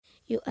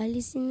You are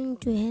listening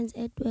to Hands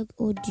at Work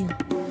Audio.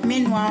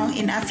 Meanwhile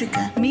in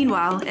Africa.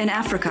 Meanwhile in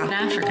Africa. In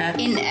Africa.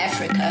 In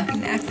Africa.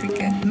 In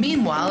Africa.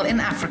 Meanwhile in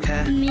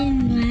Africa.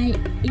 Meanwhile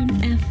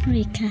in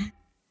Africa.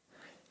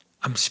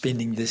 I'm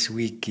spending this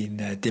week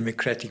in the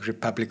Democratic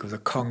Republic of the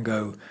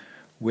Congo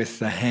with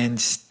the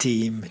Hands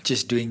team,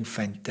 just doing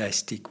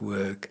fantastic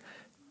work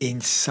in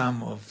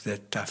some of the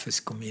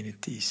toughest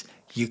communities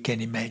you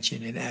can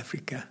imagine in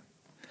Africa.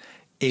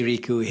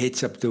 Eric, who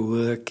heads up the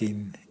work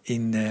in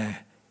the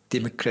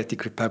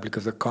Democratic Republic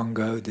of the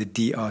Congo, the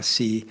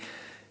DRC,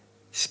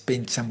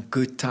 spent some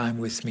good time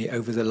with me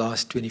over the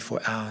last 24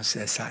 hours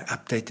as I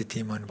updated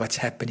him on what's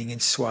happening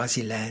in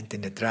Swaziland in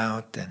the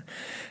drought, and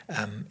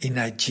in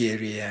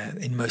Nigeria,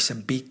 in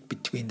Mozambique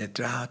between the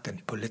drought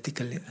and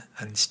political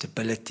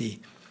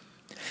instability.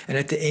 And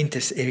at the end,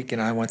 as Eric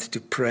and I wanted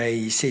to pray,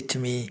 he said to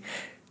me,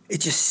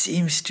 it just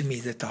seems to me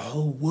that the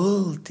whole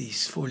world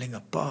is falling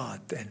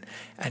apart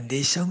and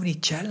there's so many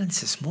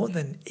challenges, more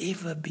than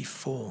ever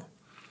before.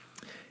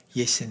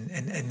 Yes,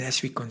 and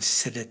as we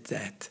considered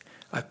that,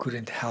 I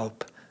couldn't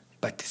help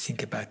but to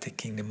think about the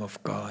kingdom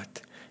of God.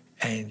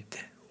 And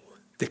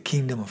the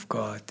kingdom of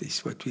God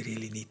is what we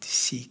really need to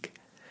seek.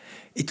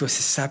 It was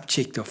the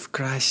subject of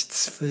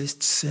Christ's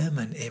first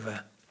sermon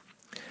ever.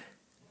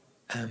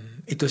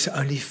 It was the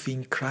only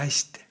thing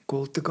Christ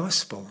called the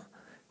gospel.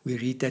 We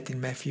read that in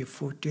Matthew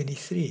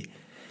 4:23.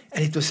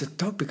 And it was a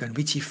topic on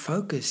which he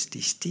focused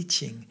his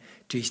teaching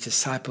to his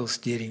disciples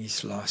during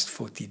his last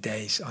 40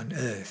 days on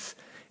earth,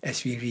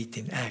 as we read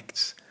in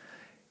Acts.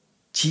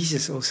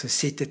 Jesus also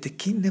said that the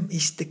kingdom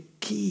is the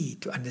key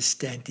to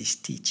understand his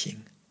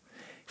teaching.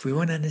 If we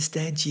want to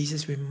understand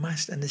Jesus, we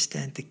must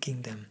understand the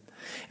kingdom.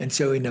 And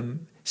so in a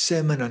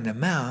Sermon on the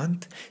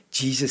Mount,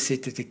 Jesus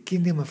said that the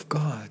kingdom of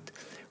God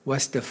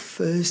was the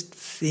first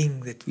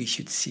thing that we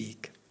should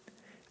seek,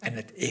 and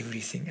that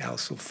everything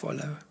else will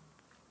follow.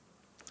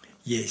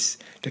 Yes,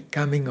 the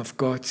coming of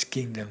God's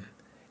kingdom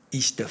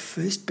is the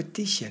first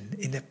petition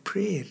in a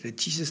prayer that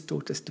Jesus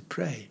taught us to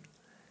pray.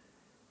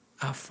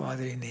 Our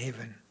Father in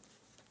heaven,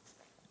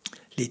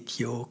 let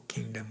your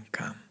kingdom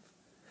come.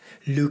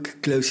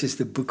 Luke closes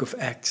the book of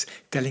Acts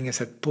telling us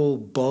that Paul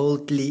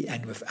boldly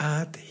and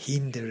without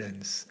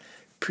hindrance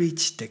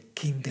preached the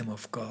kingdom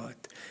of God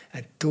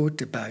and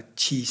taught about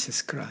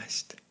Jesus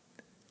Christ.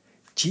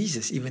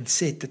 Jesus even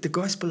said that the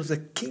gospel of the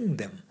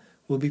kingdom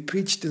will be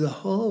preached to the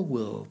whole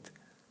world,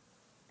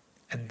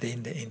 and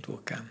then the end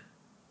will come.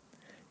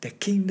 The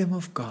kingdom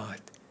of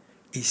God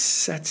is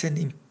such an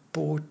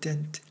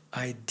important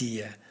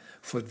idea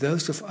for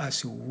those of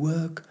us who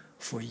work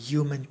for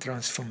human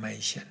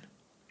transformation.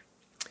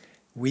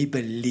 We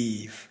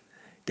believe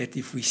that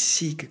if we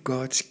seek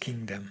God's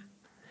kingdom,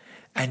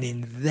 and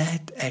in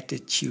that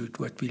attitude,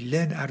 what we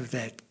learn out of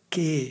that,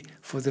 care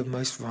for the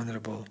most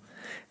vulnerable,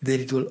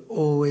 then it will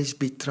always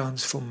be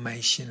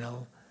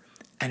transformational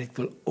and it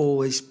will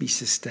always be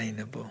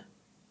sustainable.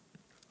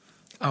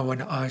 I want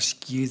to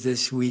ask you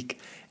this week,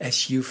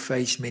 as you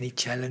face many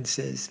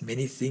challenges,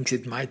 many things,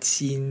 it might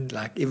seem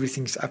like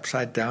everything's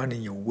upside down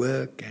in your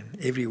work and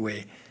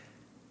everywhere.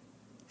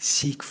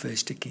 Seek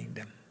first the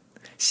kingdom.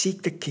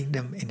 Seek the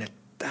kingdom in the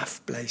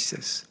tough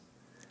places.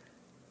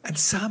 And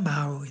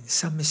somehow, in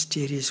some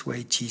mysterious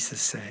way,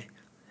 Jesus said,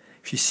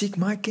 if you seek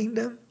my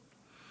kingdom,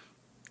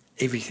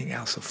 everything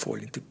else will fall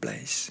into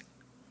place.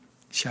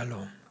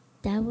 Shalom.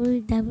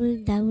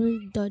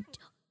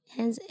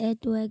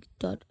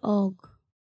 www.handsatwork.org